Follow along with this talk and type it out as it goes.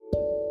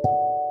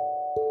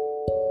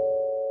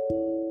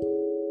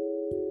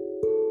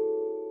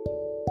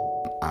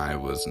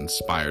was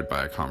inspired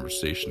by a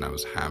conversation I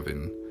was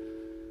having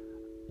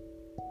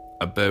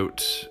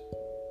about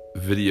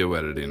video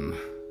editing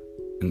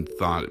and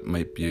thought it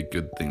might be a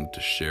good thing to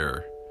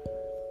share.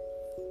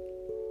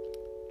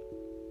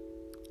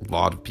 A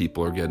lot of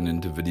people are getting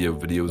into video.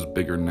 Video is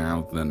bigger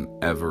now than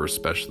ever,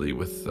 especially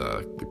with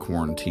the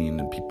quarantine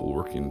and people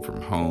working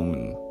from home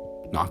and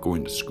not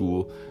going to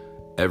school.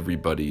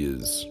 Everybody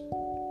is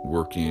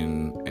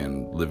working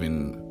and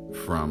living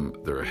from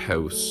their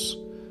house.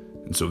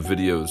 And so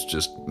video is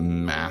just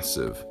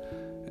massive.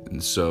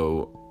 And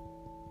so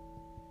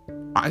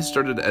I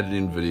started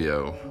editing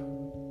video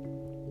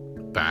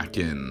back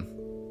in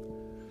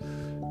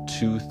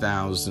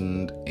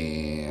 2000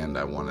 and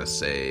I want to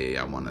say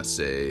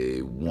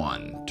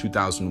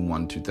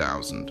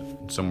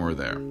 2000, somewhere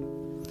there.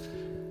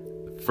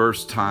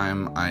 First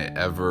time I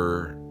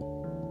ever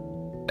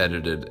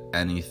edited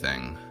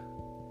anything,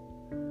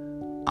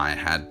 I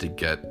had to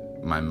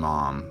get my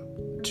mom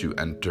to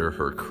enter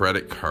her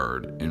credit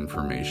card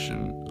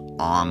information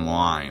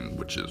online,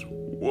 which is,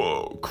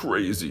 whoa,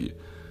 crazy,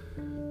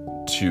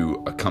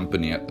 to a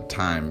company at the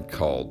time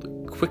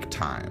called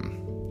QuickTime,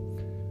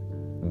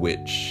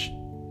 which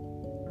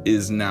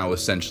is now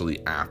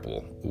essentially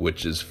Apple,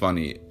 which is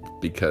funny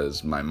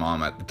because my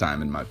mom at the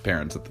time and my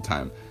parents at the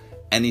time,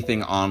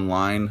 anything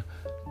online,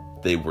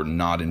 they were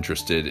not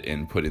interested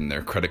in putting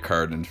their credit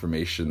card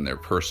information, their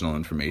personal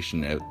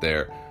information out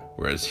there,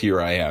 whereas here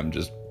I am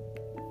just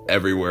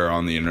everywhere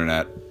on the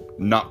internet,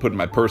 not putting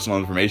my personal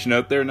information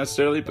out there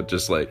necessarily, but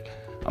just like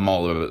I'm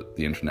all over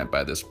the internet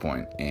by this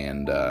point,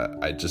 and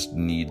I just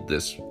need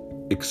this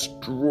what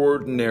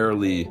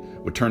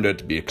turned out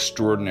to be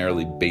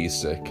extraordinarily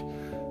basic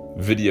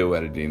video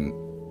editing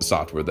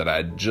software that I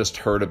had just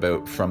heard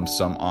about from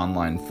some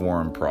online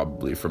forum,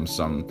 probably from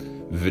some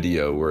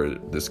video where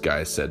this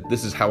guy said,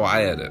 this is how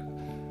I edit.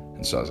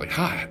 And so I was like,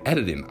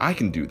 editing, I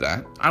can do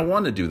that. I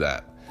want to do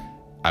that.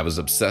 I was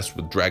obsessed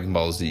with Dragon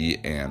Ball Z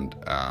and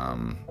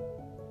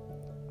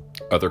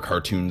other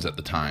cartoons at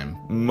the time,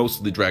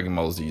 mostly Dragon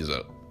Ball Z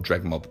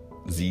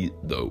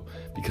though,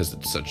 because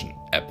it's such an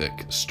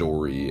epic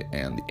story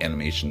and the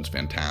animation's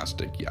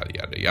fantastic, yada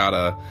yada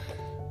yada.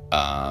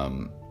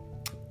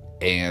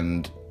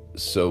 And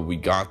so we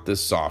got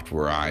this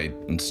software, I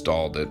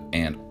installed it,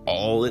 and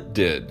all it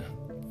did,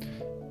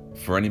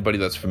 for anybody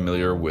that's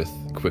familiar with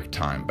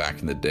QuickTime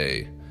back in the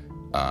day,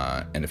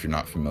 and if you're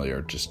not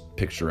familiar, just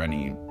picture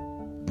any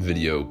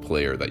video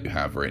player that you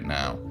have right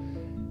now,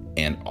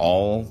 and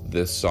all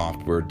this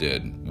software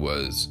did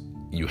was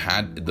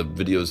the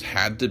videos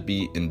had to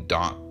be in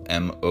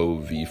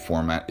 .mov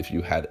format. If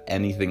you had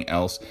anything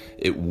else,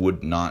 it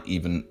would not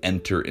even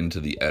enter into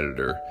the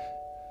editor.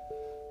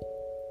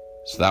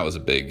 So that was a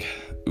big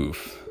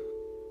oof.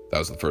 That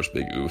was the first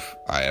big oof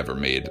I ever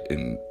made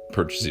in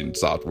purchasing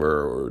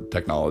software or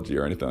technology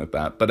or anything like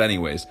that. But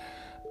anyways,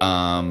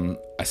 I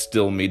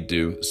still made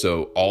do.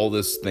 So all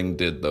this thing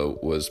did though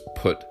was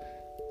put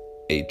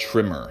a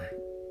trimmer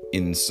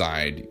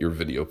inside your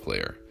video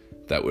player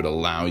that would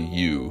allow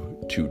you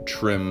to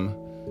trim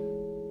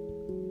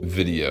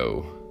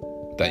video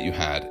that you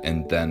had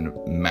and then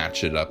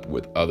match it up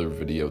with other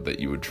video that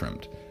you had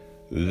trimmed.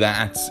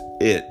 That's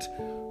it.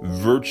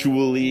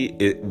 Virtually,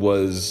 it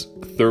was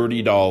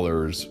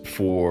 $30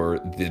 for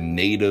the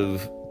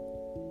native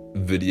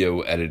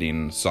video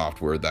editing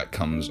software that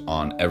comes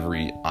on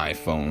every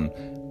iPhone,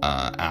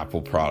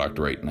 Apple product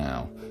right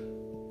now.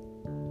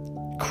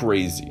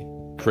 Crazy.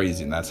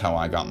 And that's how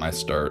I got my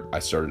start. I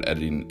started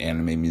editing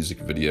anime music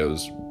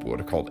videos,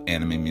 what are called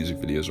anime music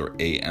videos, or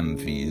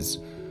AMVs,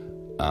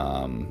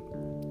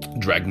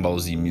 Dragon Ball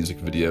Z music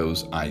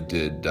videos. I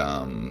did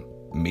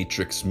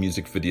Matrix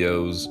music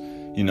videos,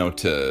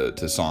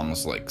 to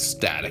songs like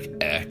Static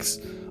X,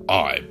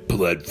 I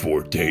bled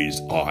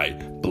Forte's eye,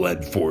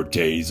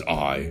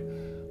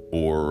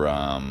 or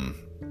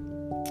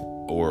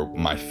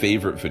my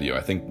favorite video,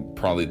 I think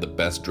probably the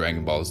best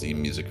Dragon Ball Z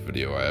music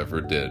video I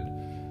ever did,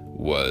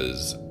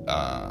 was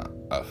a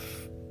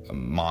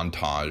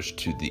montage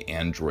to the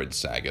Android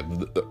saga,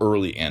 the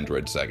early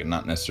Android saga,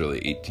 not necessarily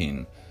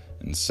 18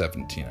 and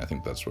 17, I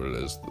think that's what it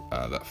is,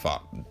 that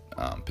fought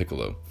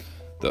Piccolo.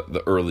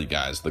 The early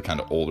guys, the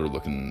kind of older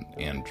looking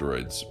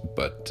androids,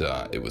 but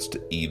it was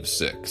to Eve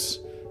 6,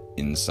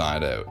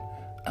 Inside Out.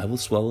 I will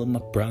swallow my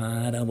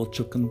pride, I will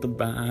choke on the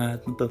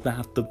ride, the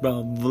laughter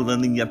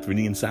bubbling up from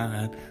the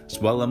inside.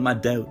 Swallow my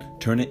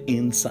doubt, turn it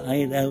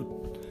inside out.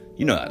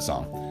 You know that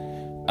song.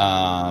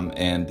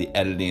 And the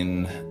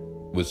editing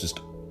was just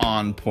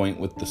on point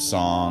with the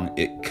song.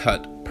 It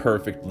cut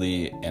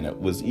perfectly, and it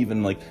was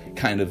even like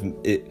kind of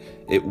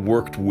it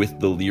worked with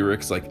the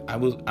lyrics. Like I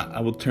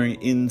will turn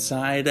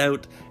inside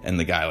out, and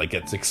the guy like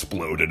gets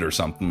exploded or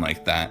something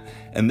like that.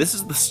 And this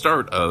is the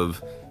start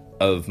of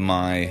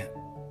my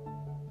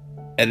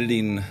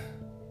editing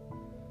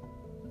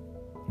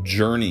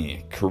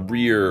journey,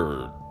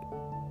 career,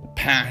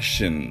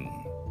 passion.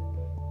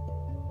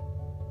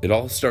 It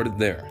all started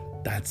there.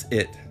 That's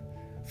it.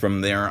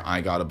 From there,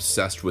 I got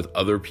obsessed with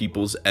other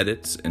people's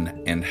edits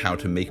and how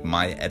to make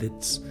my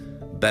edits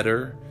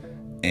better.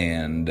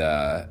 and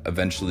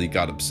eventually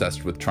got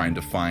obsessed with trying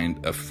to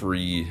find a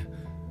free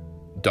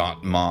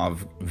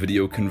 .mov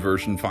video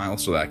conversion file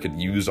so that I could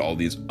use all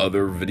these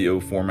other video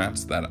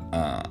formats that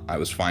I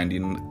was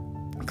finding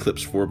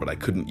clips for, but I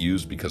couldn't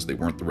use because they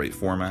weren't the right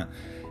format.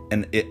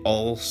 And it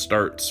all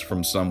starts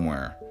from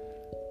somewhere.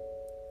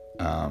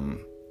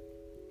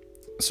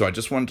 So I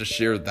just wanted to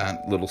share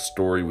that little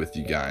story with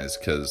you guys,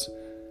 because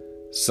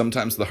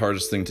sometimes the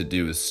hardest thing to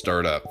do is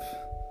start up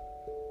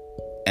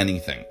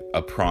anything,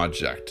 a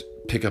project,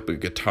 pick up a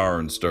guitar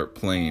and start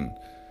playing,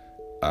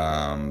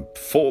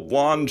 fold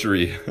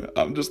laundry.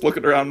 I'm just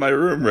looking around my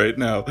room right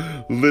now.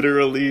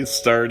 Literally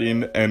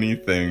starting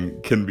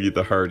anything can be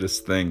the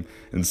hardest thing.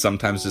 And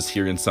sometimes just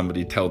hearing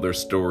somebody tell their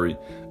story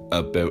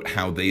about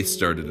how they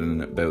started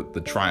and about the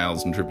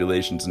trials and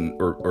tribulations, and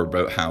or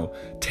about how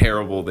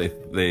terrible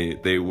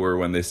they were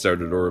when they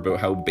started, or about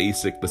how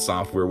basic the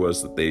software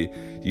was that they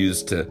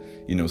used to,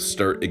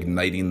 start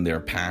igniting their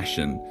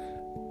passion.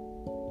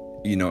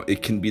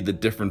 It can be the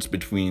difference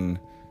between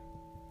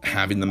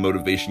having the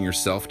motivation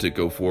yourself to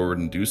go forward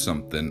and do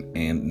something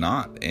and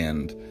not.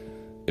 And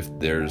if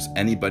there's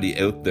anybody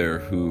out there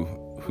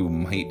who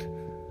might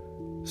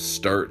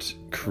start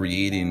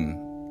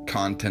creating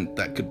content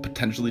that could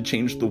potentially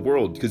change the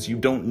world, because you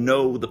don't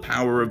know the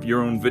power of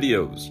your own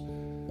videos.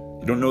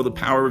 You don't know the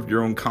power of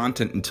your own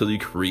content until you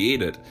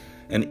create it.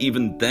 And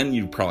even then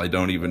you probably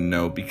don't even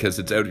know, because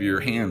it's out of your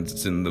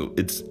hands. It's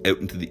out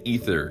into the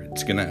ether.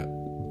 It's going to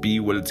be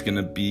what it's going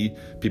to be.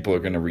 People are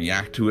going to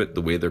react to it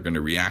the way they're going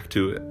to react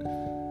to it.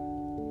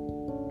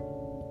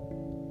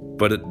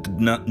 But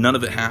none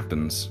of it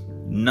happens.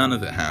 None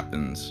of it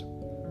happens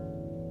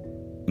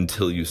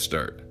until you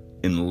start,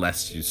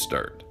 unless you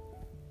start.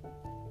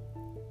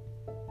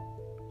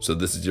 So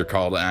this is your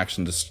call to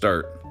action to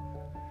start.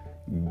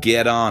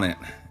 Get on it.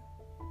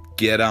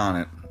 Get on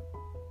it.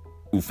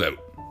 Oof out.